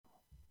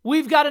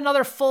We've got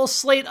another full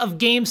slate of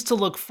games to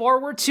look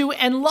forward to,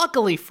 and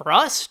luckily for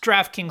us,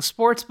 DraftKings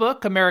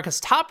Sportsbook, America's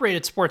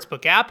top-rated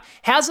sportsbook app,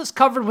 has us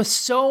covered with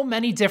so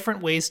many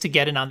different ways to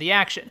get in on the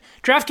action.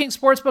 DraftKings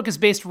Sportsbook is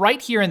based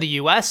right here in the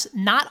US,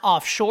 not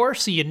offshore,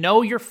 so you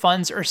know your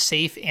funds are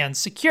safe and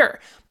secure.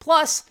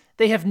 Plus,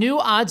 they have new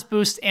odds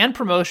boosts and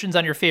promotions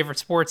on your favorite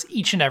sports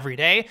each and every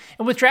day.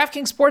 And with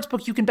DraftKings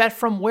Sportsbook, you can bet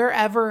from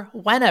wherever,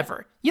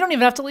 whenever. You don't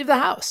even have to leave the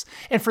house.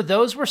 And for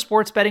those where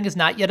sports betting is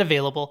not yet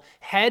available,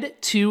 head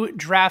to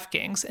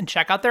DraftKings and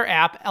check out their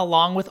app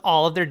along with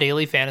all of their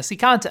daily fantasy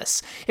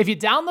contests. If you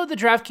download the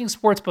DraftKings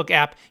Sportsbook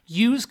app,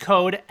 use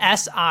code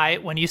SI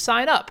when you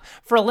sign up.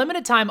 For a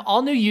limited time,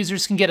 all new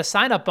users can get a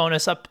sign-up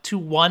bonus up to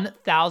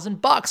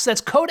 $1,000.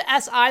 That's code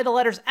SI, the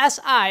letters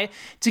SI,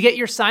 to get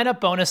your sign-up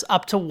bonus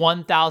up to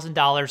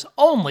 $1,000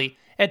 only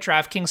at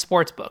DraftKings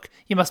Sportsbook.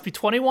 You must be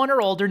 21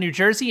 or older, New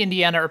Jersey,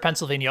 Indiana, or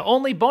Pennsylvania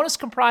only. Bonus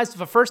comprised of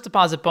a first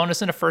deposit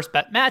bonus and a first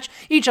bet match,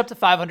 each up to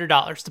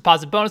 $500.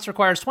 Deposit bonus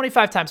requires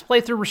 25 times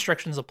playthrough.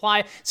 Restrictions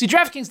apply. See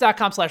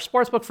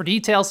DraftKings.com/sportsbook for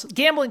details.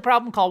 Gambling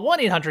problem? Call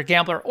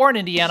 1-800-GAMBLER or in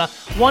Indiana,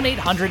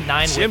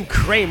 1-800-9-WIN. Jim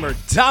Cramer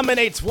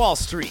dominates Wall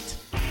Street.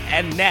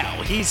 And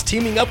now he's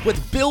teaming up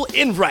with Bill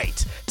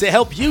Enright to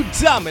help you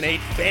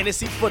dominate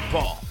fantasy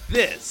football.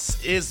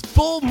 This is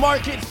Bull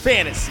Market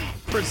Fantasy,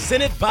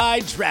 presented by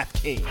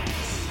DraftKings.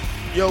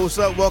 Yo, what's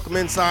up? Welcome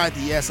inside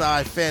the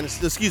SI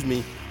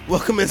Fantasy.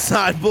 Welcome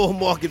inside Bull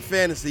Market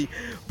Fantasy,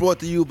 brought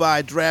to you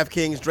by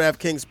DraftKings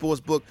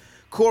Sportsbook.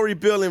 Corey,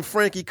 Bill, and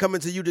Frankie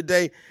coming to you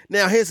today.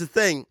 Now, here's the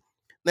thing.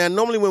 Now,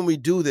 normally when we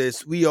do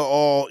this, we are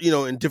all,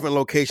 in different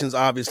locations.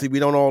 Obviously, we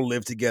don't all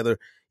live together,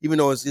 even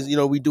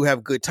though we do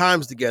have good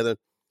times together.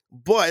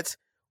 But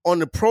on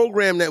the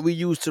program that we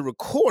use to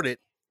record it,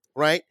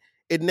 right?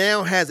 It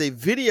now has a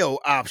video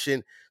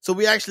option, so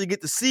we actually get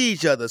to see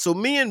each other. So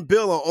me and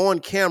Bill are on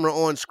camera,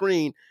 on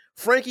screen.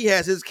 Frankie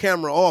has his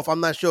camera off.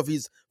 I'm not sure if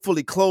he's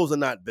fully closed or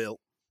not,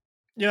 Bill.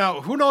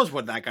 Who knows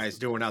what that guy's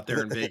doing out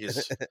there in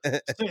Vegas.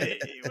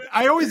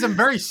 I always am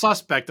very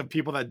suspect of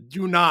people that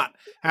do not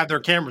have their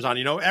cameras on.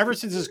 Ever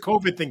since this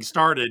COVID thing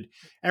started,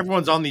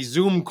 everyone's on these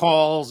Zoom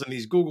calls and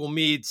these Google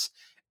Meets,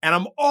 and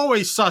I'm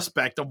always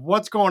suspect of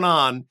what's going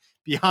on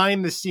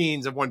behind the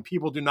scenes of when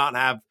people do not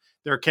have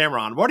their camera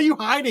on. What are you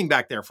hiding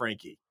back there,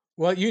 Frankie?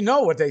 Well, you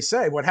know what they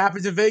say. What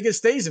happens in Vegas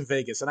stays in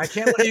Vegas. And I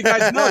can't let you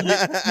guys know.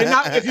 You're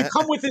not, if you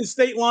come within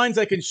state lines,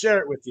 I can share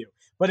it with you.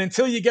 But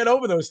until you get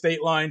over those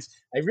state lines,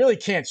 I really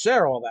can't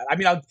share all that. I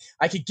mean,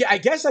 I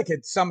guess I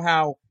could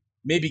somehow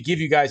maybe give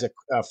you guys a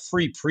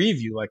free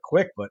preview, like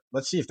quick, but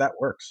let's see if that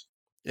works.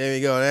 There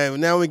we go.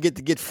 Now we get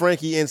to get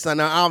Frankie inside.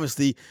 Now,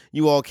 obviously,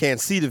 you all can't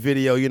see the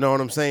video, you know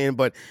what I'm saying?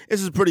 But this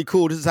is pretty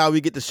cool. This is how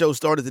we get the show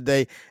started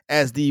today,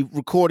 as the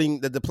recording,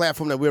 the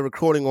platform that we're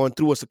recording on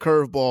threw us a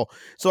curveball.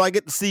 So I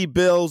get to see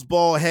Bill's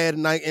bald head,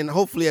 and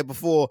hopefully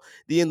before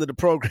the end of the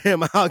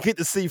program, I'll get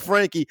to see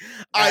Frankie.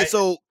 All right,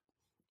 so...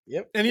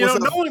 Yep. And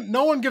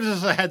no one gives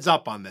us a heads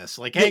up on this.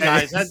 Like, hey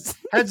guys,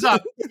 heads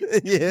up.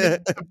 Yeah.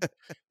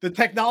 The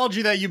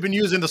technology that you've been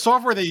using, the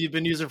software that you've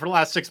been using for the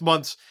last 6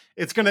 months,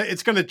 it's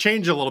gonna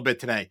change a little bit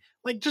today.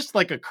 Just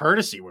like a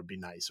courtesy would be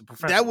nice.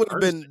 That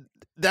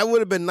would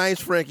have been nice,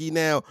 Frankie.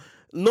 Now,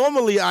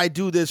 normally I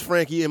do this,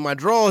 Frankie, in my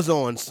drawers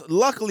on.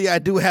 Luckily, I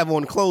do have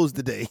on clothes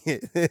today.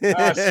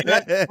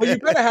 Well, you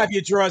better have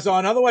your drawers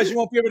on, otherwise you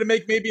won't be able to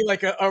make maybe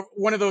like a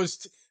one of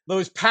those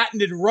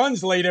patented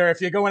runs later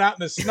if you're going out in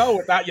the snow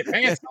without your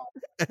pants on.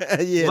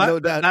 Yeah, no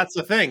doubt. That's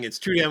the thing. It's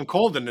too damn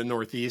cold in the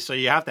Northeast, so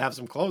you have to have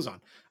some clothes on.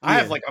 I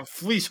have like a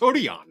fleece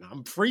hoodie on.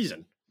 I'm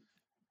freezing.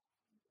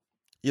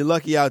 You're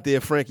lucky out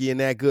there, Frankie, in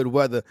that good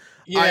weather.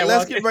 Yeah, all right,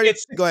 let's get ready.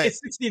 Go ahead. It's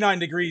 69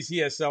 degrees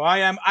here, so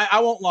I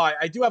won't lie.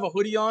 I do have a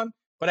hoodie on,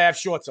 but I have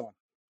shorts on.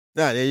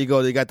 Ah, there you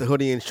go. They got the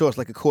hoodie and shorts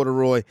like a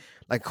corduroy,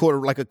 like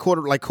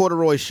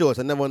corduroy shorts.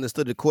 I never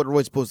understood that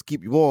corduroy's supposed to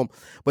keep you warm,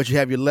 but you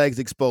have your legs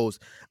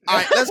exposed. All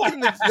right,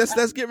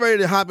 let's get ready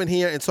to hop in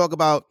here and talk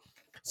about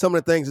some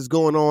of the things that's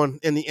going on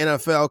in the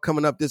NFL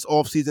coming up this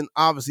offseason.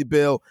 Obviously,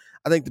 Bill,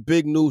 I think the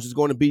big news is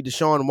going to be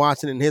Deshaun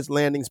Watson and his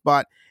landing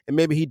spot, and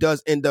maybe he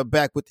does end up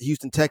back with the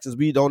Houston Texans.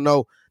 We don't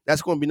know.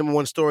 That's going to be number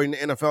one story in the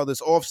NFL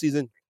this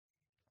offseason.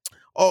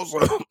 Also,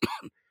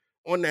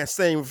 on that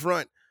same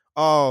front,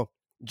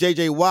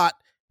 J.J. Watt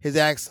has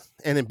asked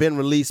and had been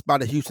released by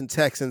the Houston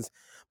Texans.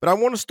 But I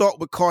want to start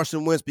with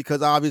Carson Wentz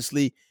because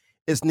obviously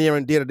it's near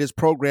and dear to this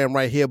program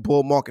right here,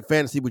 Bull Market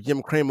Fantasy, with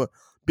Jim Cramer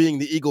being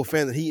the Eagle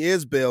fan that he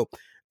is, Bill.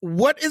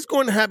 What is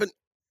going to happen?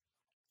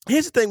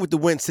 Here's the thing with the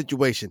Wentz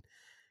situation.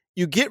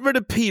 You get rid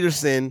of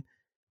Peterson,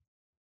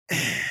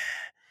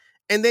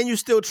 and then you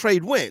still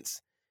trade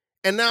Wentz.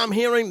 And now I'm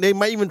hearing they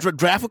might even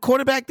draft a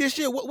quarterback this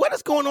year. What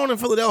is going on in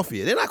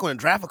Philadelphia? They're not going to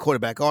draft a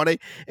quarterback, are they?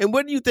 And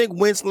where do you think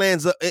Wentz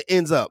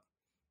ends up?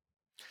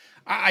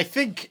 I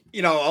think,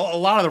 a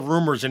lot of the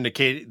rumors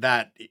indicate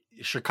that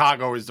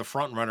Chicago is the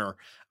front runner.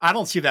 I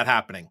don't see that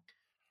happening.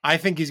 I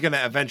think he's going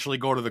to eventually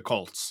go to the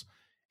Colts.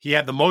 He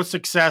had the most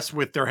success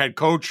with their head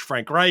coach,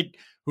 Frank Reich,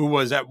 who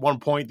was at one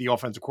point the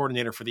offensive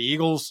coordinator for the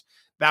Eagles.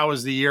 That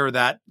was the year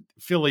that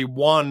Philly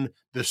won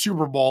the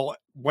Super Bowl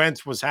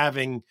Wentz was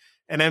having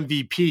an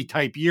MVP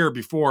type year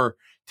before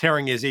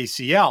tearing his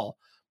ACL,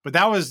 but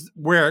that was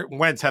where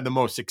Wentz had the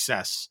most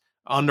success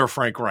under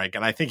Frank Reich.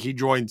 And I think he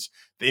joins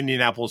the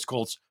Indianapolis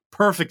Colts.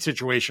 Perfect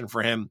situation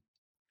for him.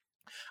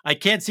 I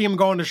can't see him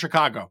going to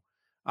Chicago.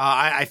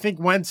 I think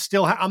Wentz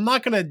still, I'm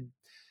not going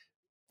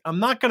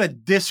to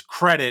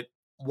discredit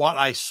what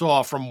I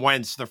saw from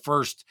Wentz the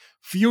first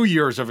few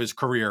years of his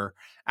career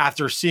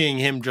after seeing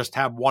him just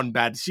have one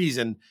bad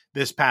season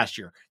this past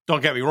year.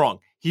 Don't get me wrong.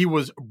 He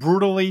was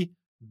brutally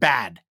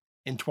bad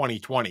in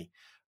 2020,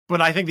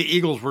 but I think the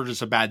Eagles were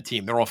just a bad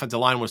team. Their offensive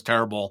line was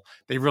terrible.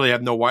 They really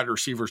have no wide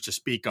receivers to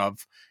speak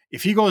of.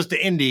 If he goes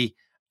to Indy,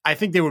 I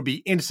think they would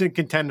be instant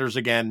contenders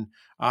again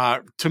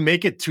to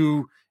make it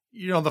to,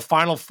 the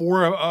Final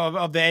Four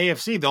of the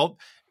AFC.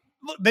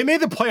 They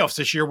made the playoffs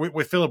this year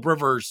with Phillip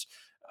Rivers,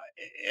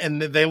 and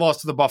they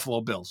lost to the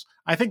Buffalo Bills.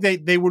 I think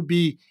they would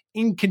be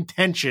in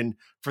contention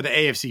for the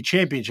AFC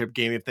Championship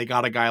game if they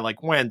got a guy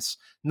like Wentz,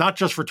 not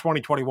just for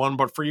 2021,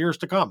 but for years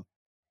to come.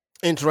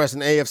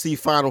 Interesting. AFC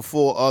Final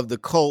Four of the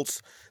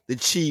Colts, the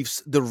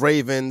Chiefs, the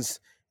Ravens,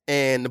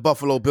 and the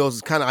Buffalo Bills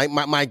is kind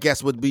of my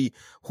guess would be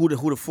who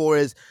the four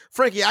is.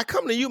 Frankie, I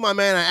come to you, my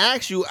man. I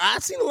ask you.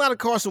 I've seen a lot of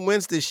Carson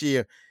Wentz this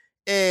year,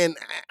 and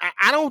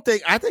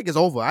I think it's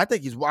over. I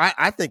think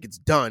it's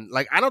done.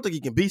 Like, I don't think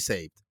he can be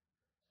saved.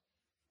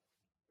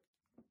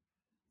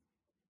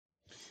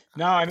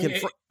 No, I mean,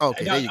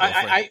 okay, there you go.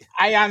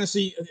 I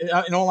honestly,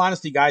 in all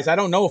honesty, guys, I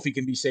don't know if he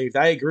can be saved.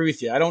 I agree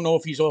with you. I don't know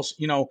if he's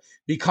also,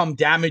 become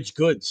damaged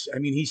goods. I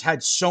mean, he's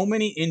had so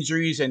many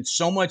injuries and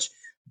so much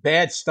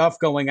bad stuff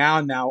going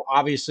on now,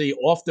 obviously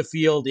off the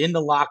field, in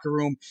the locker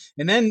room.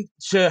 And then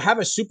to have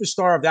a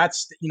superstar of that,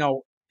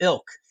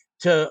 ilk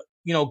to,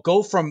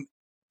 go from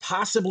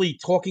possibly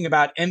talking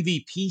about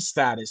MVP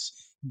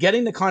status,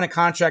 getting the kind of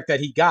contract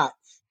that he got,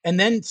 and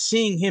then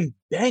seeing him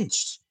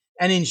benched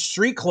and in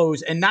street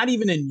clothes and not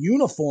even in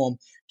uniform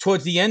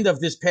towards the end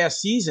of this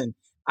past season,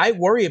 I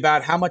worry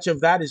about how much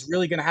of that is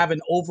really going to have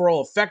an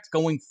overall effect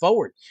going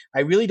forward.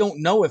 I really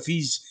don't know if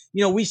he's,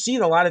 we see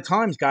it a lot of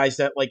times, guys,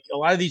 that like a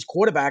lot of these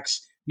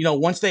quarterbacks,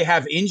 once they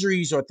have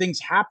injuries or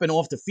things happen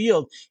off the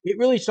field, it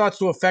really starts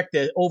to affect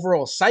the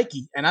overall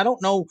psyche. And I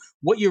don't know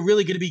what you're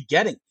really going to be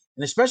getting.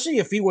 And especially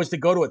if he was to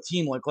go to a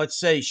team like, let's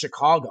say,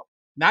 Chicago,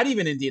 not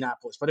even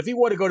Indianapolis, but if he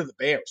were to go to the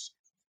Bears,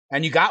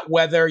 and you got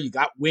weather, you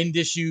got wind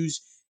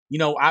issues,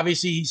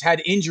 obviously he's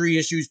had injury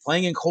issues.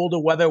 Playing in colder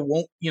weather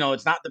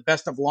it's not the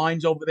best of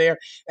lines over there.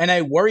 And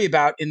I worry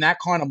about in that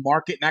kind of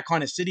market, in that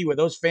kind of city where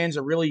those fans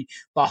are really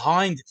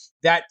behind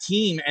that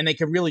team and they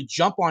can really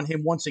jump on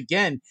him once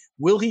again,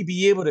 will he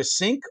be able to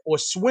sink or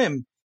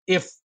swim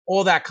if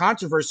all that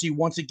controversy,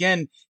 once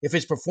again, if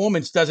his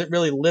performance doesn't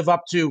really live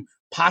up to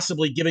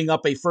possibly giving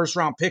up a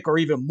first-round pick or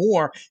even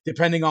more,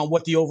 depending on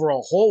what the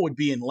overall haul would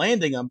be in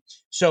landing him.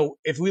 So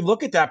if we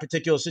look at that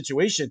particular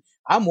situation,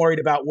 I'm worried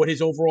about what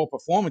his overall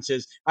performance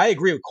is. I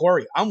agree with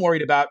Corey. I'm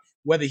worried about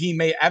whether he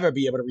may ever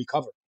be able to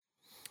recover.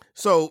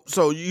 So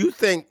you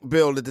think,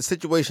 Bill, that the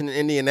situation in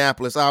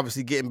Indianapolis,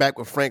 obviously getting back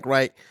with Frank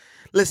Reich,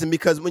 listen,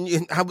 because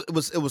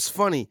it was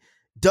funny,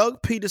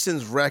 Doug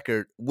Peterson's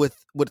record with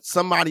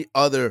somebody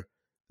other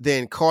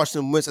than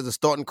Carson Wentz as a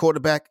starting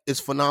quarterback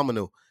is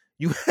phenomenal.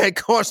 You had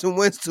Carson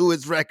Wentz to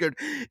his record,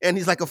 and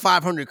he's like a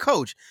 500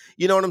 coach.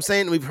 You know what I'm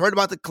saying? We've heard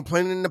about the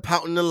complaining and the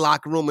pouting in the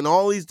locker room and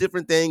all these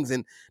different things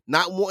and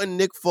not wanting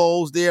Nick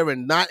Foles there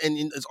and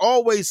it's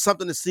always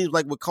something that seems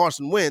like with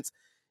Carson Wentz,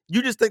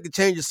 you just think the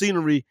change of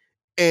scenery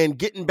and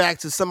getting back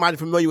to somebody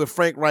familiar with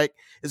Frank Reich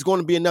is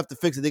going to be enough to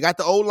fix it. They got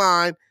the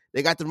O-line.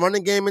 They got the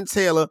running game in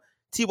Taylor.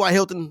 T.Y.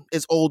 Hilton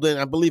is older, and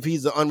I believe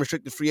he's an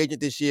unrestricted free agent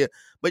this year.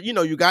 But,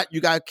 you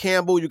got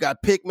Campbell, you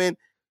got Pickman.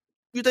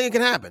 You think it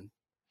can happen?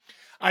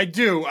 I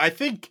do. I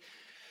think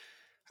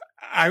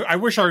I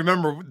wish I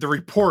remember the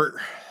report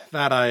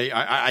that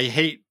I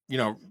hate,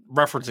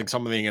 referencing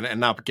something and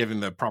not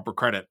giving the proper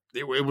credit.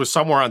 It was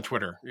somewhere on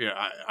Twitter.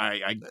 Yeah,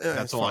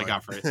 that's all fine. I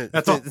got for it.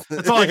 That's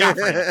all I got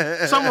for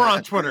it. Somewhere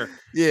on Twitter.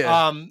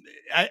 Yeah.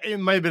 It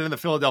might have been in the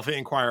Philadelphia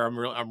Inquirer.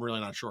 I'm really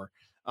not sure.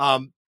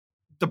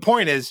 The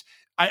point is,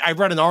 I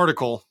read an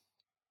article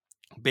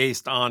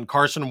based on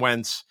Carson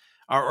Wentz,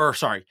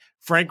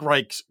 Frank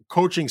Reich's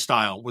coaching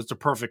style was the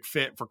perfect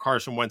fit for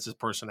Carson Wentz's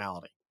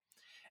personality.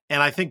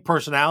 And I think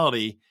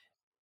personality,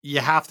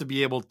 you have to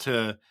be able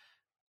to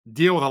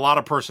deal with a lot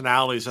of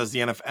personalities as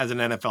an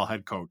NFL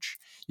head coach.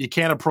 You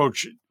can't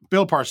approach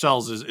Bill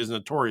Parcells is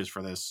notorious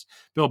for this.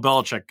 Bill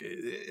Belichick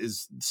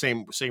is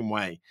the same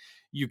way.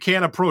 You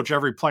can't approach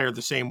every player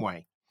the same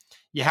way.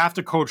 You have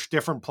to coach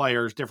different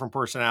players, different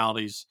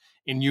personalities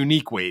in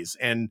unique ways.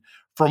 And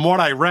from what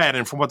I read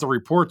and from what the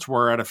reports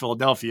were out of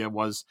Philadelphia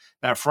was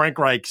that Frank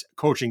Reich's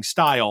coaching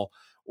style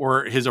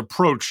or his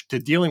approach to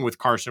dealing with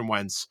Carson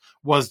Wentz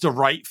was the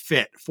right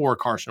fit for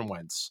Carson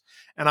Wentz.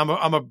 And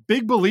I'm a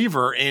big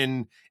believer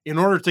in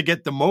order to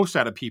get the most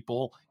out of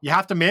people, you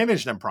have to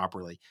manage them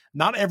properly.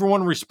 Not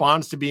everyone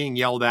responds to being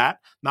yelled at.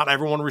 Not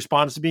everyone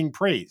responds to being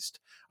praised.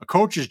 A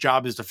coach's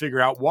job is to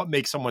figure out what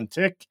makes someone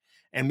tick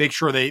and make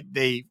sure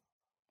they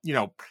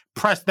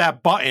press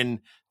that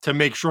button to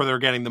make sure they're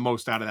getting the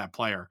most out of that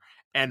player.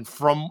 And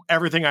from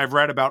everything I've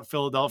read about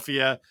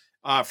Philadelphia,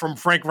 from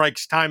Frank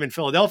Reich's time in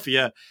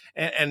Philadelphia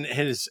and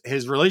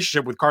his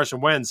relationship with Carson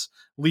Wentz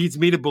leads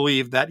me to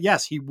believe that,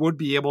 yes, he would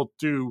be able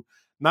to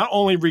not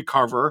only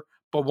recover,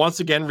 but once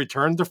again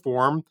return to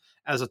form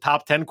as a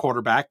top 10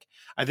 quarterback.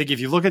 I think if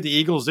you look at the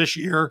Eagles this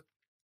year,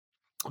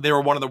 they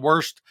were one of the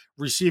worst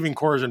receiving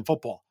corps in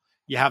football.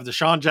 You have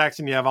Deshaun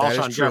Jackson, you have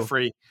Alshon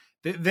Jeffrey.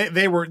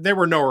 They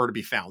were nowhere to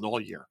be found all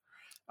year.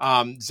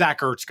 Zach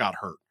Ertz got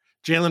hurt.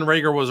 Jalen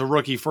Reagor was a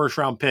rookie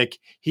first-round pick.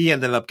 He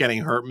ended up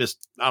getting hurt,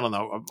 missed,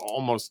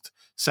 almost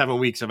 7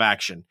 weeks of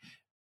action.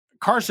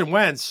 Carson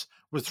Wentz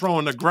was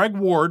throwing to Greg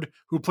Ward,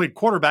 who played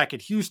quarterback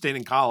at Houston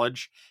in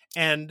college,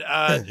 and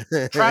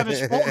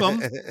Travis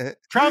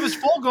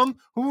Fulgham,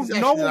 who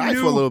no one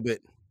knew. For a little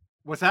bit.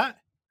 What's that?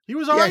 He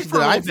was all right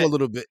for a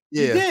little bit.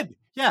 Yeah. He did.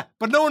 Yeah,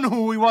 but no one knew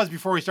who he was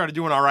before he started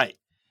doing all right.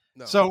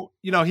 No. So,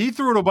 he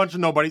threw to a bunch of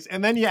nobodies,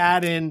 and then you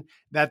add in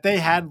that they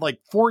had like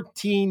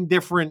 14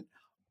 different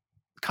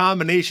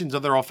combinations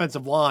of their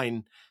offensive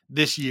line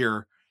this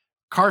year.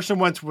 Carson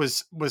Wentz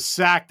was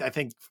sacked, I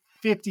think,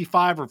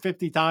 55 or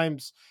 50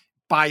 times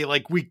by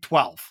like week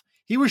 12.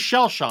 He was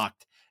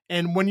shell-shocked.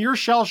 And when you're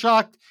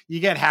shell-shocked, you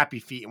get happy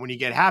feet. And when you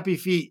get happy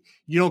feet,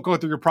 you don't go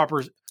through your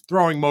proper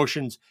throwing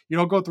motions. You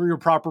don't go through your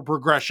proper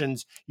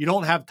progressions. You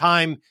don't have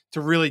time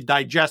to really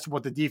digest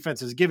what the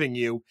defense is giving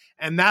you.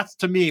 And that's,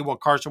 to me, what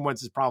Carson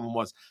Wentz's problem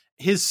was.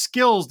 His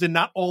skills did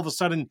not all of a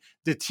sudden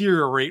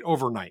deteriorate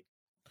overnight.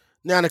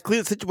 Now, the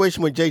clear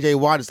situation with J.J.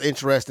 Watt is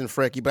interesting,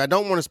 Frankie, but I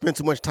don't want to spend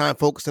too much time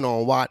focusing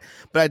on Watt.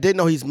 But I did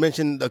know he's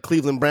mentioned the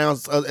Cleveland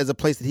Browns as a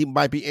place that he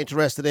might be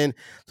interested in,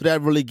 so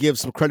that really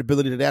gives some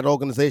credibility to that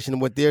organization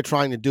and what they're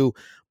trying to do.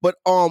 But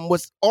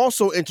what's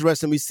also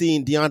interesting, we've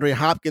seen DeAndre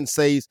Hopkins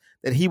says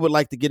that he would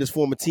like to get his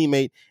former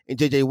teammate and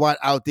J.J. Watt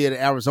out there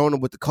to Arizona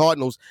with the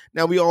Cardinals.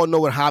 Now, we all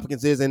know what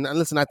Hopkins is, and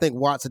listen, I think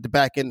Watt's at the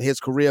back end of his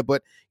career,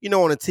 but,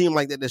 on a team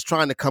like that that's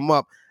trying to come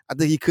up, I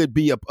think he could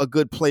be a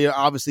good player.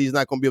 Obviously, he's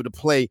not going to be able to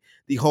play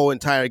the whole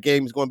entire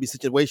game. He's going to be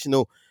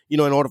situational, in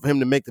order for him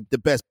to make the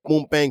best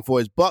boom bang for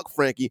his buck,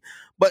 Frankie.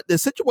 But the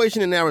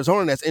situation in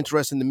Arizona that's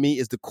interesting to me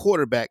is the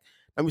quarterback.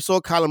 And we saw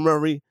Kyler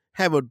Murray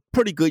have a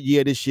pretty good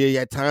year this year. He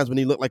had times when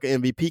he looked like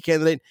an MVP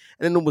candidate,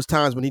 and then there was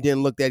times when he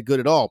didn't look that good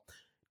at all.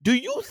 Do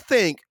you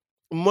think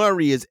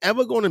Murray is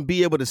ever going to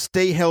be able to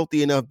stay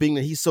healthy enough, being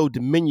that he's so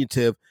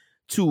diminutive,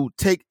 to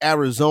take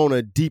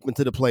Arizona deep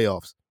into the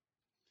playoffs?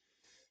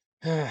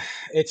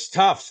 It's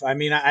tough. I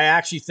mean, I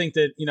actually think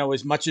that,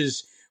 as much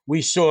as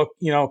we saw,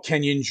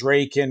 Kenyon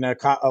Drake and,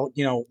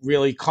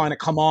 really kind of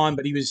come on,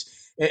 but he was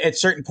at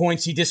certain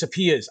points, he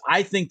disappears.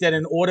 I think that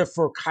in order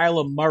for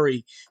Kyler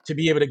Murray to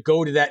be able to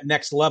go to that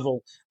next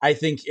level, I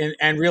think,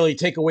 and really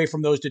take away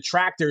from those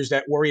detractors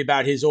that worry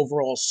about his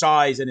overall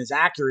size and his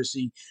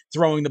accuracy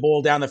throwing the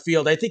ball down the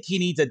field, I think he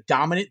needs a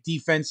dominant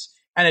defense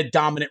and a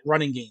dominant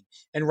running game.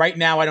 And right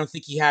now, I don't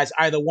think he has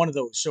either one of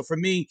those. So for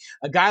me,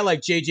 a guy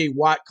like J.J.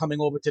 Watt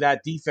coming over to that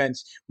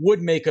defense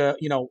would make a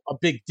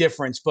big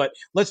difference. But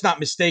let's not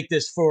mistake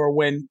this for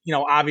when,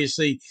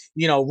 obviously,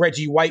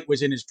 Reggie White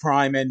was in his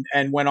prime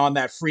and went on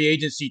that free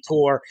agency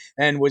tour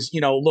and was,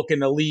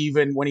 looking to leave.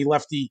 And when he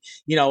left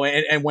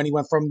and when he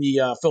went from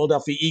the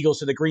Philadelphia Eagles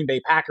to the Green Bay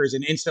Packers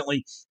and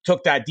instantly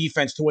took that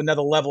defense to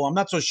another level. I'm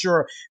not so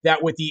sure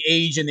that with the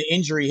age and the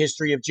injury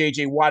history of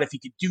J.J. Watt, if he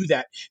could do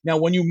that. Now,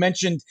 when you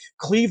mentioned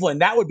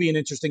Cleveland, that would be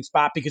an interesting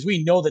spot because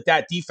we know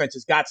that defense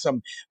has got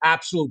some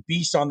absolute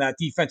beasts on that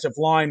defensive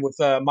line with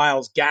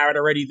Myles Garrett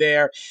already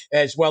there,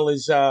 as well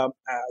as the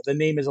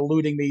name is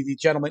eluding me,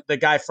 the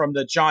guy from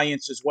the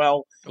Giants as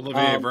well.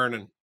 Olivier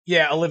Vernon.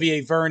 Yeah,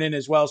 Olivier Vernon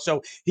as well.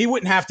 So he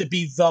wouldn't have to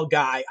be the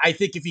guy. I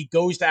think if he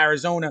goes to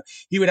Arizona,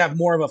 he would have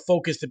more of a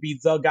focus to be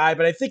the guy.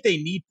 But I think they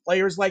need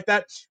players like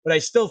that. But I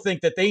still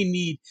think that they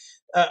need,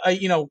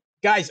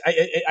 guys,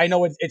 I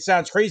know it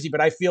sounds crazy,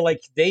 but I feel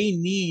like they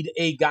need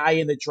a guy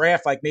in the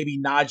draft like maybe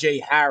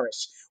Najee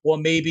Harris or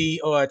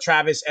maybe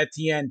Travis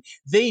Etienne.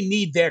 They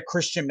need their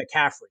Christian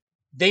McCaffrey.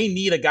 They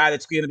need a guy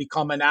that's going to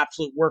become an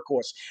absolute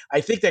workhorse. I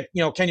think that,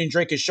 Kenyon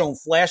Drake has shown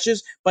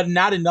flashes, but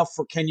not enough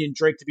for Kenyon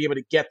Drake to be able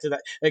to get to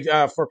that,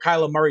 for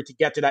Kyler Murray to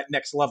get to that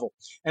next level.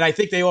 And I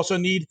think they also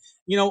need,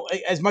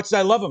 as much as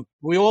I love him,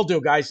 we all do,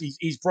 guys,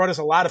 he's brought us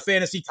a lot of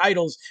fantasy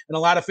titles and a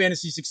lot of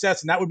fantasy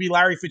success, and that would be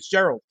Larry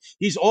Fitzgerald.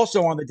 He's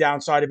also on the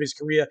downside of his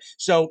career.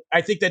 So I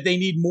think that they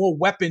need more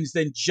weapons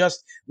than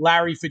just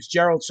Larry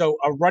Fitzgerald. So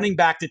a running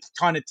back to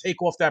kind of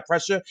take off that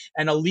pressure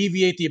and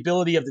alleviate the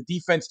ability of the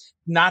defense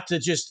not to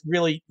just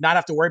really not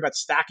have to worry about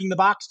stacking the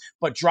box,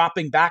 but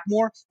dropping back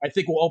more, I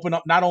think will open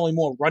up not only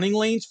more running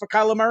lanes for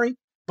Kyler Murray,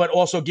 but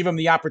also give him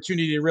the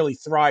opportunity to really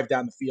thrive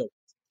down the field.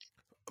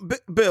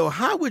 Bill,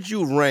 how would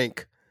you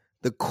rank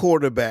the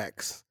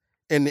quarterbacks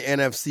in the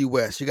NFC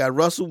West? You got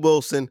Russell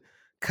Wilson,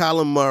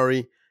 Kyler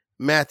Murray,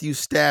 Matthew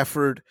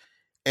Stafford,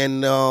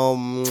 and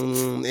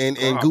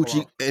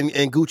Gucci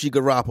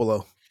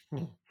Garoppolo.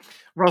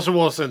 Russell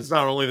Wilson's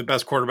not only the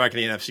best quarterback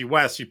in the NFC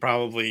West, he's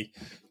probably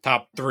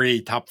top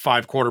 3, top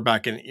 5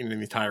 quarterback in the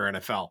entire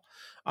NFL.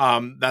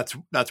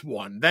 That's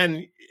one.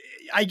 Then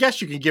I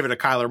guess you can give it to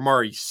Kyler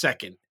Murray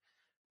second.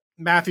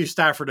 Matthew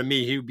Stafford, to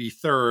me, he would be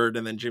third,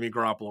 and then Jimmy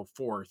Garoppolo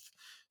fourth.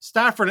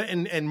 Stafford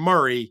and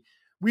Murray,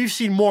 we've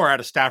seen more out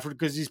of Stafford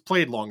because he's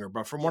played longer.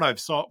 But from what I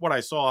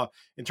saw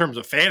in terms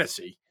of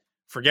fantasy,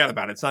 forget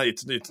about it.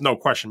 It's no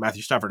question.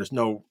 Matthew Stafford has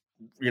no,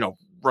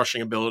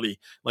 rushing ability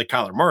like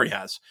Kyler Murray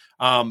has.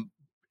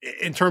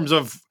 In terms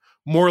of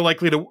more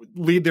likely to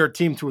lead their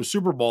team to a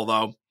Super Bowl,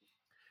 though,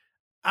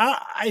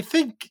 I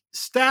think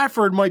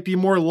Stafford might be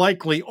more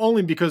likely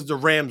only because the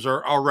Rams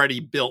are already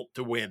built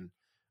to win.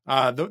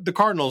 The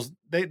Cardinals,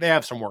 they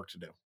have some work to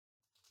do.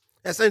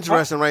 That's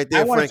interesting right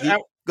there, Frankie.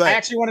 Go ahead. I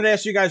actually wanted to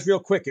ask you guys real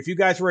quick. If you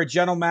guys were a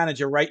general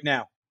manager right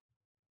now,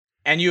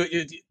 and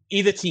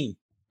either team,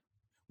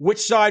 which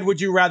side would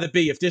you rather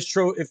be if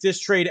this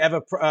trade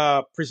ever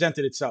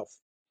presented itself?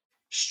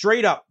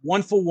 Straight up,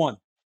 1-for-1.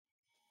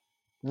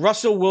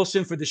 Russell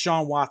Wilson for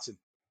Deshaun Watson.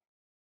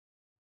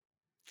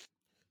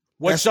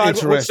 Which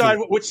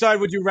side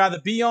would you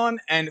rather be on,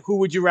 and who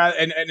would you rather,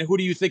 and who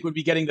do you think would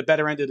be getting the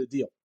better end of the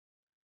deal?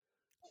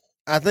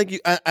 I think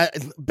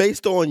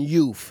based on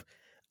youth,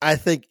 I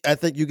think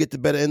you get the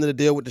better end of the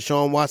deal with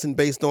Deshaun Watson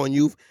based on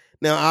youth.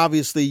 Now,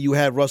 obviously, you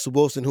have Russell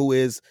Wilson, who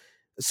is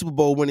a Super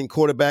Bowl winning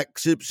quarterback,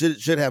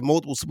 should have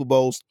multiple Super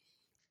Bowls,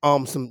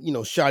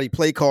 some shoddy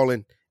play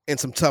calling and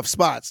some tough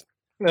spots.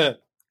 Yeah.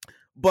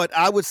 But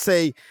I would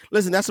say,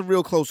 listen, that's a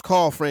real close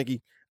call,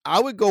 Frankie. I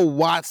would go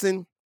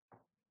Watson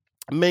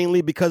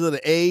mainly because of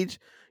the age,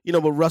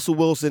 but Russell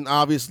Wilson,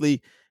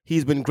 obviously,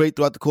 he's been great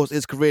throughout the course of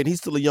his career, and he's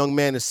still a young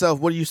man himself.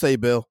 What do you say,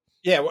 Bill?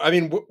 Yeah, I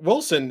mean,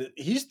 Wilson,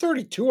 he's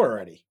 32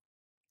 already.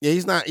 Yeah,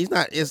 he's not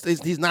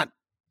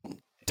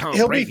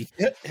Tom Brady.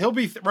 He'll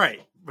be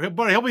right,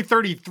 but he'll be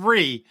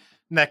 33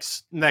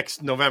 next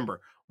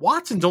November.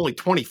 Watson's only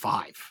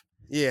 25.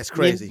 Yeah, it's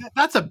crazy. I mean,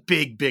 that's a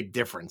big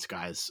difference,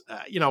 guys.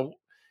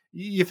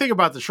 You think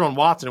about Deshaun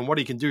Watson and what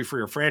he can do for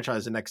your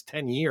franchise the next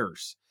 10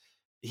 years.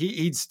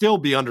 He'd still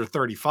be under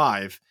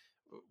 35.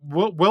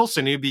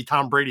 Wilson, he'd be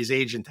Tom Brady's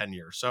age in 10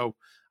 years. So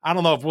I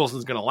don't know if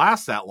Wilson's going to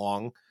last that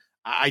long.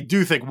 I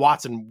do think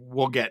Watson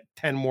will get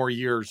 10 more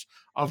years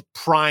of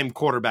prime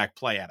quarterback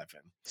play out of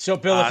him. So,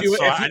 Bill, if you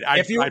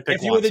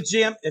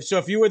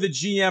were the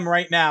GM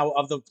right now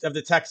of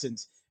the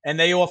Texans, and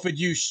they offered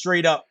you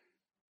straight up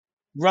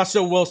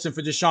Russell Wilson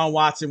for Deshaun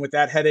Watson with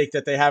that headache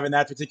that they have in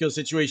that particular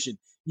situation,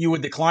 you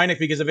would decline it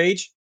because of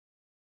age?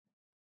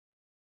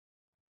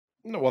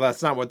 No, well,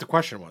 that's not what the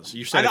question was.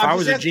 You said if I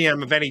was a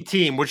GM of any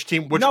team, which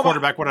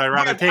quarterback would I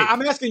rather take?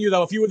 I'm asking you,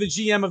 though, if you were the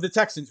GM of the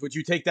Texans, would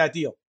you take that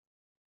deal?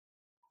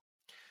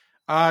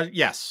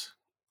 Yes.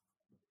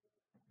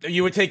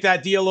 You would take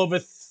that deal over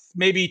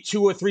maybe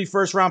 2 or 3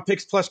 first-round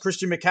picks plus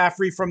Christian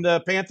McCaffrey from the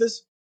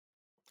Panthers?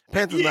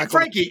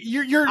 Frankie,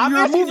 you're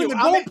moving the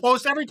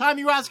goalpost every time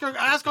you ask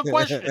a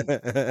question.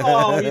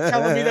 Oh, you're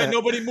telling me that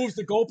nobody moves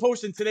the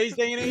goalpost in today's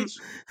day and age?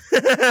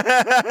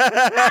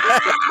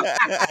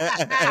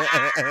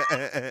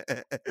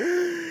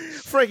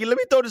 Frankie, let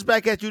me throw this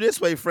back at you this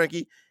way,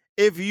 Frankie.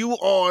 If you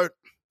are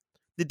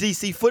the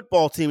DC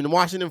football team, the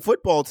Washington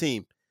football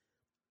team,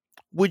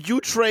 would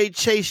you trade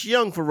Chase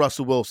Young for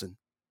Russell Wilson?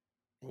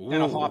 In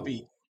a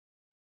heartbeat.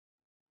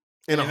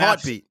 In a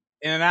heartbeat.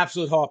 In an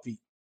absolute heartbeat.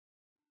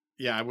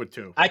 Yeah, I would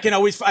too. I can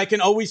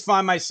always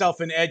find myself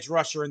an edge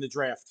rusher in the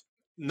draft.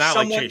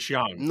 Like Chase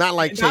Young. Not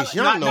like Chase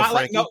Young,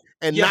 Frankie.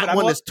 Not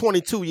one that's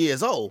 22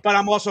 years old. But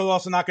I'm also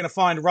not going to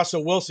find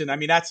Russell Wilson. I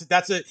mean, that's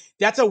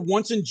a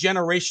once in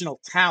generational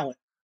talent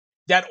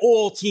that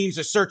all teams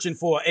are searching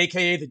for,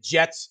 aka the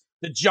Jets,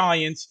 the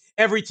Giants,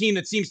 every team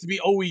that seems to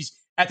be always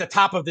at the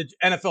top of the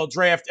NFL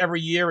draft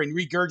every year and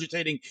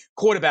regurgitating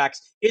quarterbacks.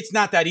 It's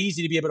not that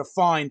easy to be able to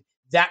find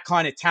that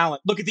kind of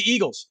talent. Look at the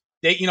Eagles.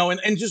 They,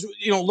 and just,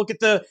 look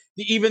at the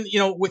even,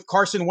 with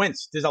Carson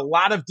Wentz, there's a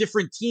lot of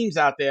different teams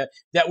out there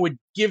that would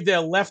give their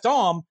left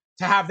arm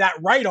to have that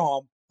right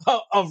arm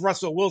of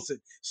Russell Wilson.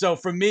 So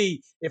for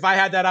me, if I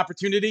had that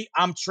opportunity,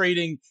 I'm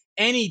trading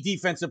any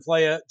defensive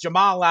player,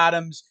 Jamal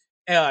Adams,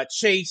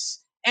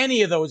 Chase,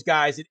 any of those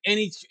guys at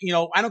any,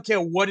 I don't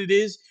care what it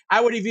is. I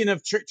would even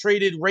have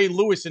traded Ray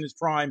Lewis in his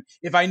prime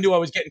if I knew I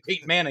was getting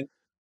Peyton Manning.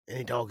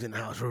 Any dogs in the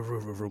house?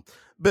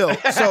 Bill,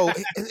 so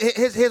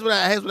here's what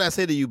I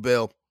say to you,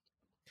 Bill.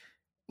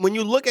 When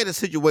you look at a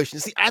situation,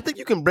 see, I think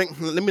you can bring.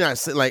 Let me not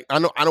say I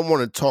don't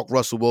want to talk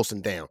Russell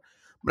Wilson down,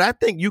 but I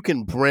think you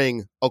can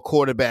bring a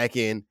quarterback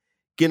in,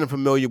 get him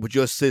familiar with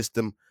your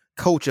system,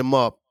 coach him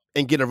up,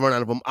 and get a run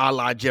out of him, a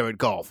la Jared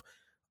Goff.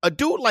 A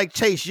dude like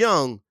Chase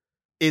Young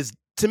is,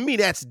 to me,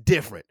 that's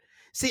different.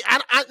 See,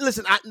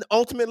 listen.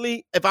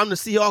 Ultimately, if I'm the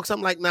Seahawks,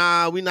 I'm like,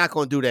 nah, we're not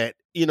going to do that.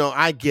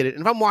 I get it.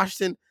 And if I'm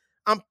Washington,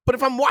 I'm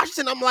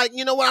like,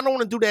 you know what? I don't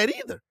want to do that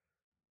either.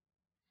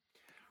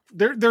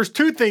 There's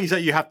 2 things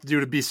that you have to do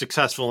to be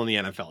successful in the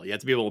NFL. You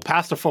have to be able to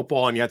pass the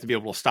football, and you have to be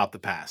able to stop the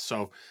pass.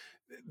 So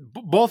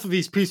both of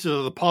these pieces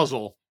of the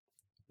puzzle,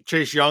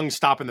 Chase Young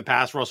stopping the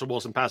pass, Russell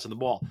Wilson passing the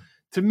ball.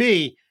 To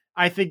me,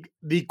 I think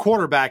the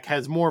quarterback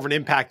has more of an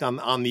impact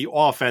on the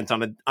offense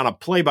on a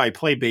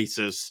play-by-play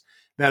basis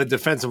than a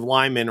defensive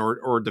lineman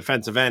or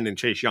defensive end in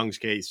Chase Young's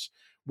case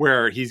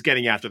where he's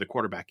getting after the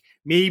quarterback.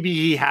 Maybe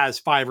he has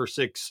 5 or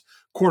 6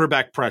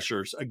 quarterback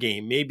pressures a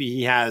game. Maybe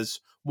he has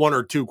 1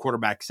 or 2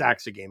 quarterback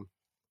sacks a game.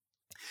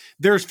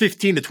 There's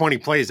 15 to 20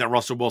 plays that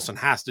Russell Wilson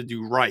has to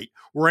do right,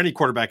 or any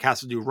quarterback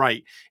has to do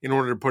right in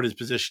order to put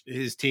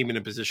his team in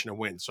a position to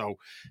win. So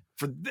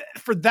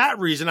for that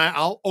reason,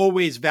 I'll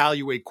always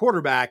value a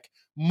quarterback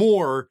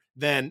more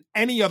than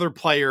any other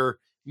player,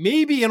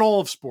 maybe in all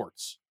of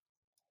sports,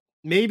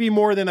 maybe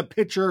more than a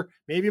pitcher,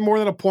 maybe more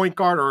than a point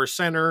guard or a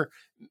center,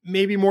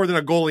 maybe more than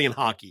a goalie in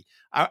hockey.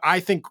 I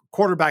think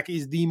quarterback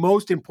is the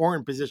most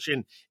important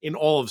position in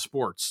all of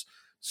sports.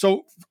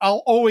 So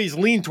I'll always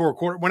lean toward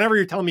quarter. Whenever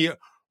you're telling me,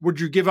 would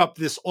you give up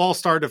this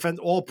all-star defense,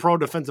 all-pro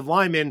defensive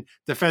lineman,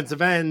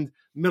 defensive end,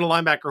 middle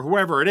linebacker,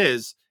 whoever it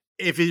is,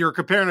 if you're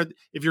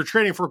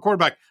trading for a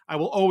quarterback, I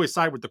will always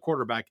side with the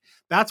quarterback.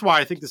 That's why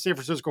I think the San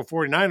Francisco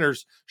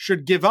 49ers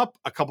should give up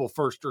a couple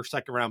first or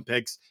second round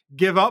picks,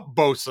 give up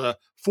Bosa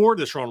for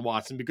Deshaun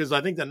Watson, because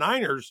I think the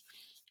Niners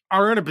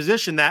are in a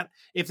position that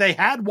if they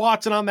had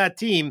Watson on that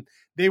team,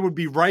 they would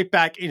be right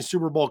back in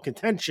Super Bowl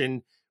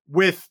contention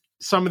with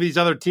some of these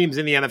other teams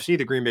in the NFC,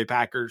 the Green Bay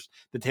Packers,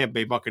 the Tampa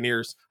Bay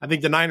Buccaneers. I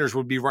think the Niners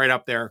would be right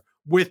up there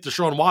with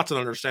Deshaun Watson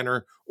under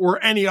center,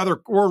 or any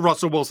other, or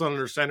Russell Wilson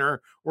under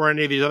center, or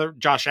any of these other,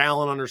 Josh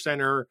Allen under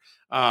center,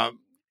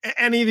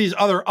 any of these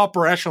other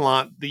upper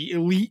echelon, the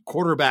elite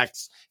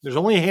quarterbacks. There's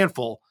only a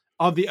handful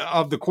of the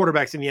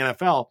quarterbacks in the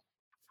NFL.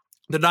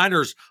 The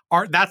Niners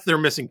that's their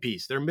missing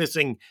piece. They're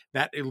missing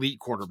that elite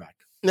quarterback.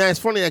 Now, it's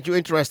funny that you're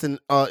interested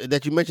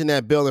that you mentioned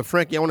that, Bill. And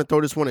Frankie, I want to throw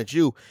this one at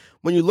you.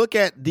 When you look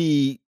at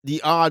the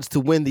odds to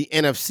win the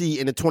NFC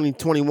in the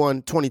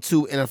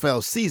 2021-22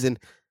 NFL season,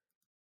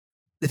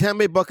 the Tampa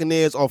Bay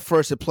Buccaneers are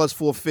first at plus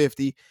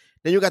 450.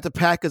 Then you got the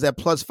Packers at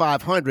plus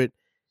 500.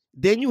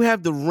 Then you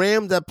have the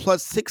Rams at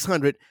plus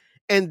 600.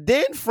 And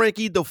then,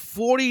 Frankie, the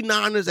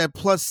 49ers at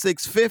plus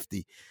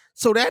 650.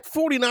 So that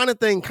 49er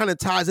thing kind of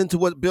ties into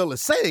what Bill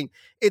is saying.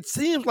 It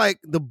seems like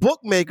the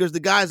bookmakers, the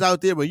guys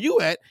out there where you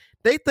at,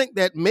 they think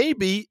that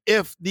maybe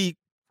if the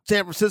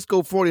San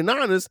Francisco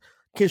 49ers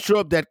can show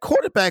up that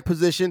quarterback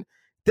position,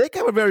 they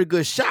can have a very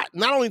good shot,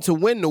 not only to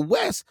win the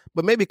West,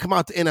 but maybe come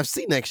out to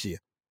NFC next year.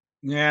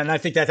 Yeah, and I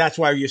think that's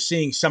why you're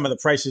seeing some of the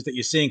prices that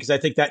you're seeing, because I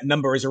think that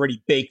number is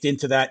already baked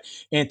into that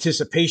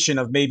anticipation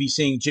of maybe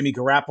seeing Jimmy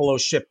Garoppolo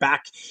ship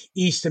back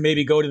east to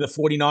maybe go to the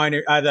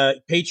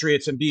the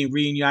Patriots and being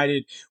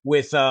reunited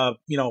with,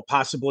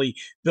 possibly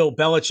Bill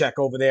Belichick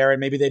over there,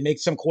 and maybe they make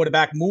some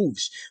quarterback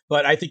moves.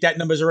 But I think that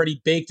number is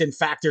already baked and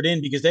factored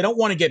in because they don't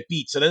want to get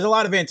beat. So there's a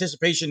lot of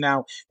anticipation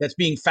now that's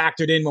being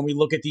factored in when we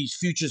look at these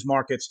futures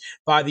markets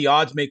by the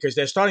odds makers.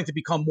 They're starting to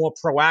become more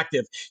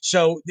proactive.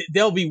 So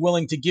they'll be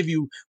willing to give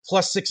you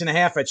plus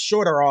 6.5 at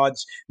shorter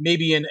odds,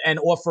 maybe, and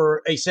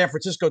offer a San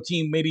Francisco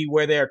team maybe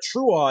where their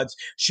true odds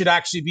should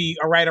actually be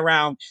right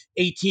around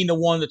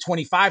 18-1 to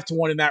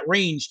 25-1 in that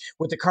range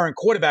with the current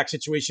quarterback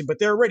situation. But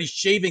they're already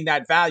shaving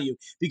that value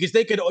because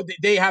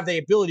they have the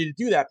ability to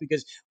do that,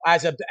 because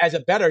as a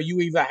bettor,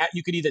 you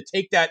could either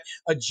take that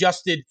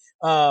adjusted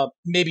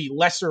maybe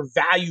lesser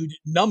valued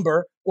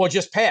number or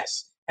just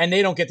pass. And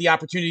they don't get the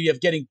opportunity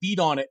of getting beat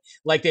on it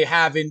like they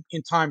have in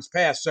times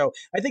past. So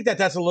I think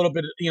that's a little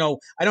bit,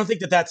 I don't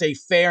think that's a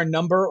fair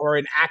number or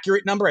an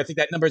accurate number. I think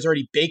that number is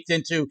already baked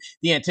into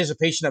the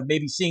anticipation of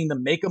maybe seeing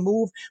them make a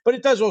move. But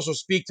it does also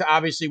speak to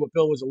obviously what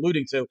Bill was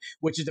alluding to,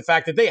 which is the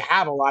fact that they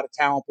have a lot of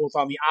talent both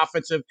on the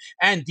offensive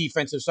and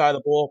defensive side of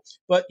the ball.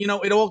 But,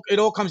 it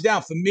all comes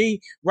down for me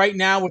right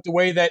now with the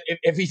way that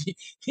if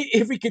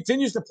he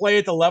continues to play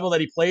at the level that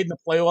he played in the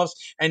playoffs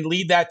and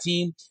lead that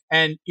team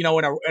and,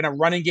 in a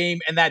running game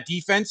and that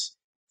defense,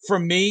 for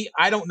me,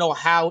 I don't know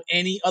how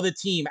any other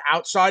team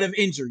outside of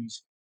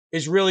injuries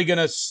is really going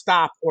to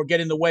stop or get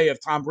in the way of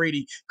Tom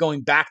Brady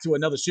going back to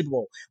another Super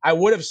Bowl. I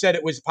would have said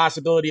it was a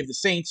possibility of the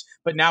Saints,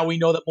 but now we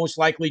know that most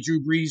likely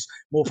Drew Brees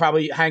will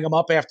probably hang him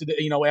up after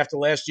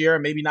last year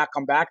and maybe not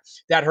come back.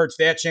 That hurts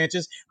their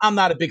chances. I'm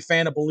not a big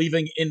fan of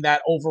believing in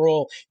that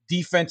overall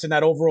defense and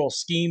that overall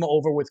scheme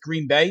over with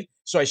Green Bay,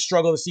 so I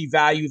struggle to see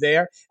value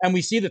there. And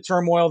we see the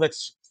turmoil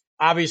that's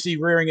obviously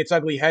rearing its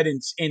ugly head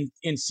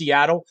in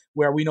Seattle,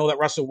 where we know that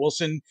Russell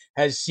Wilson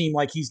has seemed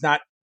like he's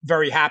not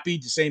very happy,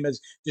 the same as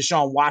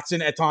Deshaun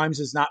Watson at times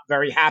is not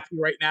very happy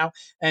right now.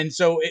 And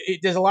so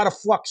there's a lot of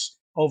flux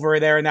over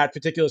there in that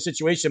particular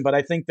situation. But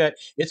I think that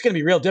it's going to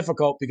be real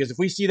difficult, because if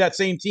we see that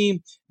same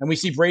team and we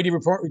see Brady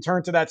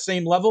return to that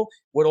same level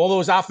with all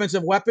those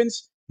offensive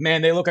weapons,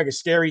 man, they look like a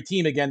scary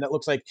team again that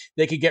looks like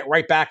they could get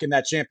right back in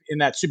that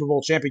Super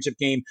Bowl championship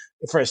game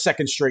for a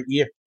second straight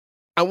year.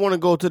 I want to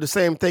go to the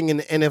same thing in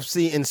the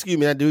NFC. And excuse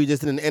me, I do. You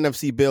just did an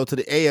NFC Bill to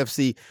the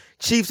AFC.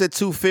 Chiefs at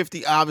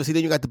 250, obviously.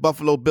 Then you got the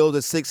Buffalo Bills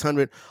at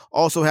 600.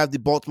 Also have the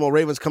Baltimore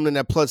Ravens coming in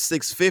at plus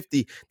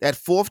 650. That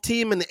fourth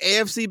team in the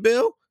AFC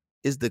Bill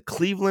is the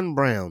Cleveland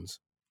Browns.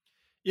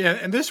 Yeah,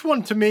 and this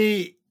one to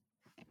me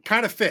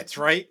kind of fits,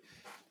 right?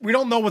 We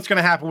don't know what's going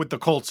to happen with the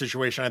Colts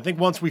situation. I think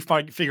once we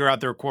figure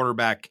out their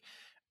quarterback,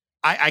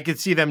 I could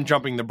see them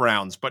jumping the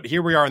Browns. But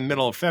here we are in the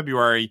middle of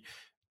February.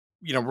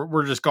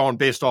 We're just going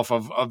based off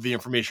of the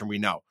information we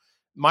know.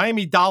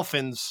 Miami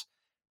Dolphins,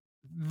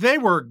 they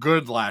were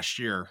good last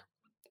year.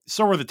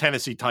 So were the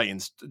Tennessee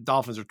Titans.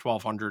 Dolphins are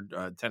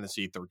 1,200,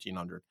 Tennessee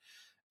 1,300.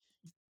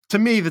 To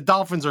me, the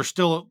Dolphins are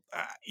still,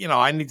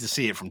 I need to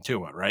see it from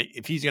Tua, right?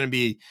 If he's going to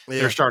be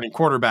their starting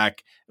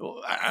quarterback,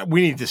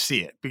 we need to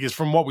see it, because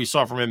from what we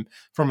saw from him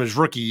from his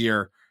rookie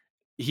year,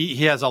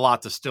 he has a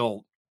lot to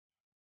still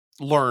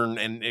learn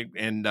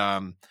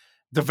and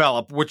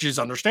develop, which is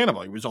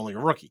understandable. He was only a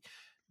rookie.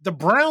 The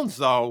Browns,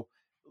 though,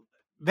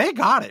 they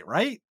got it,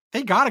 right?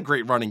 They got a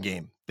great running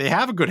game. They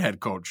have a good head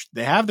coach.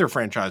 They have their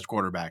franchise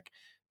quarterback.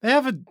 They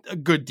have a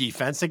good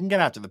defense. They can get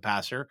after the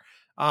passer.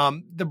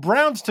 The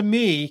Browns, to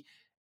me,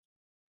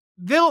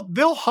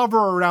 they'll hover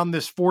around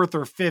this 4th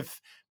or 5th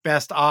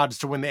best odds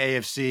to win the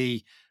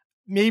AFC.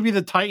 Maybe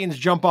the Titans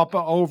jump up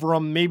over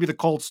them. Maybe the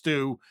Colts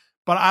do,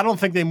 but I don't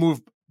think they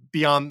move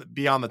beyond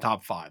the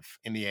top 5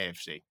 in the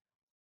AFC.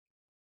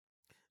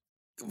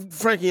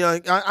 Frankie,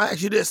 I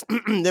ask you this,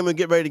 then we'll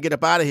get ready to get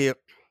up out of here.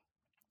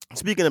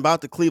 Speaking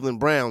about the Cleveland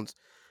Browns,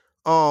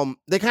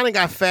 they kind of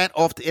got fat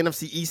off the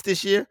NFC East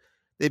this year.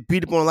 They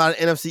beat up on a lot of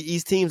NFC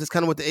East teams. That's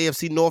kind of what the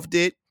AFC North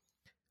did.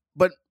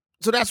 But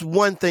so that's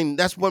one thing.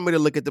 That's one way to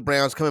look at the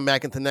Browns coming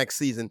back into next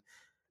season.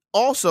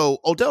 Also,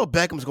 Odell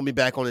Beckham's going to be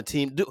back on the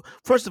team.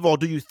 First of all,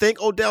 do you think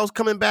Odell's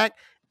coming back?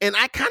 And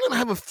I kind of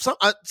have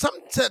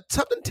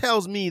something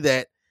tells me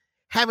that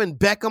having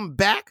Beckham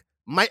back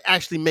might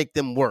actually make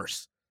them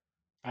worse.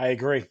 I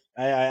agree.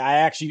 I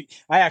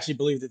actually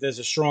believe that there's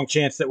a strong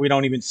chance that we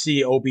don't even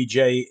see OBJ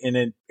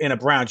in a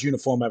Browns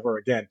uniform ever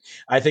again.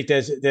 I think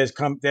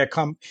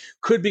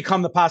could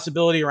become the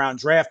possibility around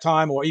draft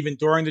time or even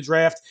during the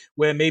draft,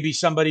 where maybe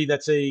somebody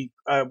that's a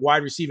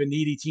wide receiver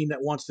needy team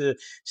that wants to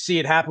see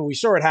it happen. We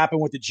saw it happen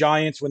with the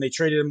Giants when they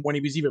traded him when he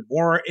was even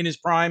more in his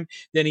prime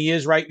than he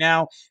is right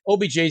now.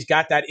 OBJ's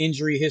got that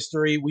injury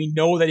history. We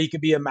know that he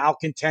could be a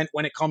malcontent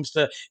when it comes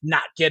to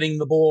not getting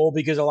the ball,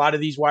 because a lot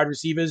of these wide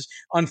receivers,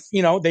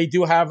 they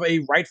do have a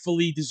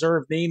rightfully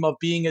deserved name of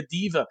being a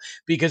diva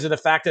because of the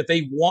fact that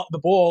they want the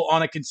ball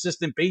on a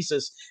consistent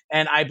basis.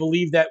 And I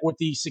believe that with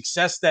the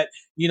success that,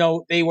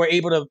 they were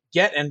able to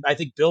get, and I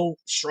think Bill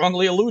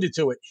strongly alluded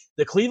to it,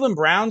 the Cleveland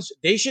Browns,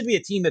 they should be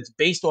a team that's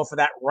based off of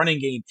that running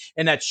game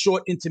and that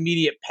short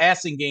intermediate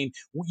passing game,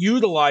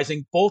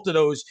 utilizing both of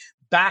those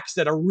backs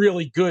that are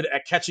really good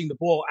at catching the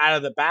ball out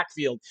of the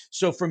backfield.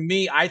 So for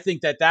me, I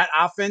think that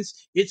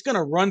offense, it's going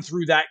to run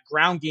through that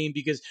ground game,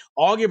 because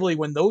arguably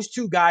when those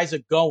two guys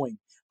are going,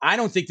 I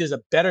don't think there's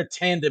a better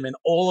tandem in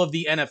all of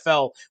the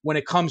NFL when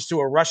it comes to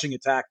a rushing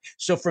attack.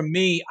 So for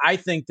me, I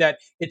think that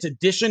it's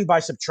addition by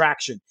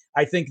subtraction.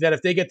 I think that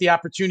if they get the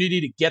opportunity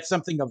to get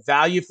something of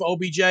value for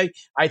OBJ,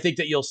 I think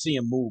that you'll see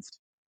him moved.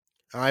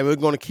 All right, we're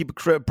going to keep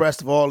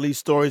abreast of all these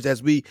stories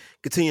as we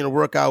continue to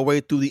work our way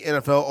through the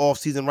NFL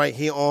offseason right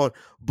here on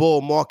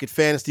Bull Market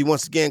Fantasy.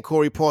 Once again,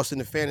 Corey Parson,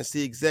 the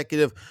fantasy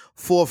executive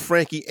for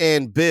Frankie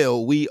and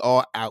Bill. We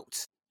are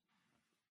out.